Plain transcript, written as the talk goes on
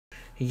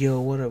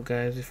Yo, what up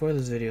guys? Before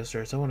this video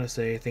starts, I want to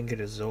say thank you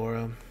to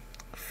Zora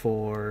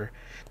for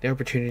the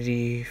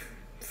opportunity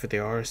for the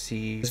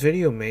RC. This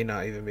video may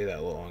not even be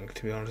that long,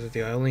 to be honest with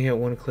you. I only hit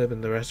one clip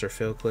and the rest are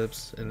fail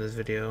clips in this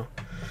video.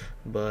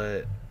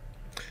 But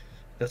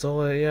that's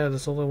all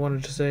that's all I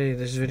wanted to say.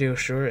 This video is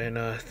short, and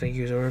thank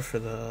you Zora for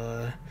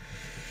the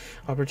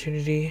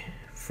opportunity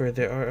for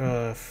the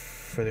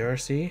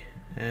RC,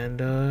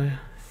 and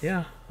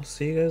yeah, I'll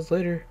see you guys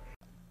later.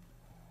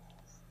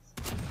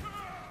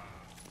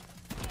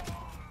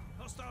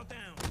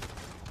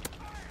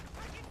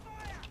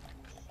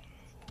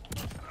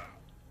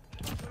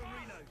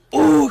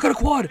 Oh, I got a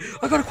quad!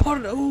 I got a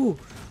quad! Oh,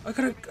 I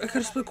got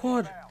a split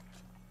quad.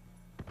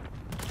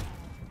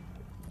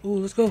 Oh,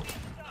 let's go.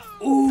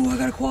 Oh, I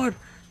got a quad.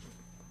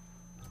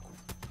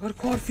 I got a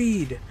quad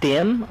feed.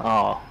 Dim?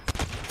 Oh.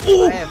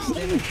 Oh!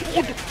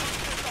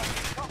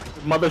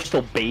 Your mother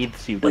still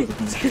bathes you. Wait,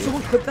 can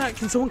someone clip that?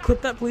 Can someone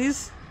clip that,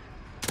 please?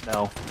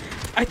 No.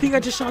 I think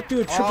I just shot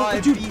through a triple.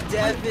 Dude,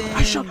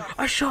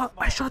 I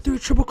shot through a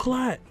triple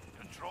collat.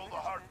 Control the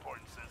hard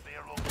points as they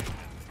are located.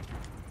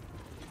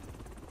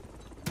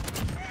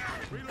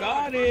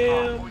 Got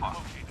him. Point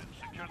located.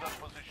 Secure that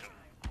position.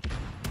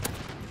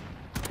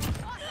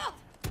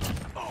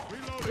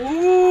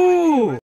 Ooh.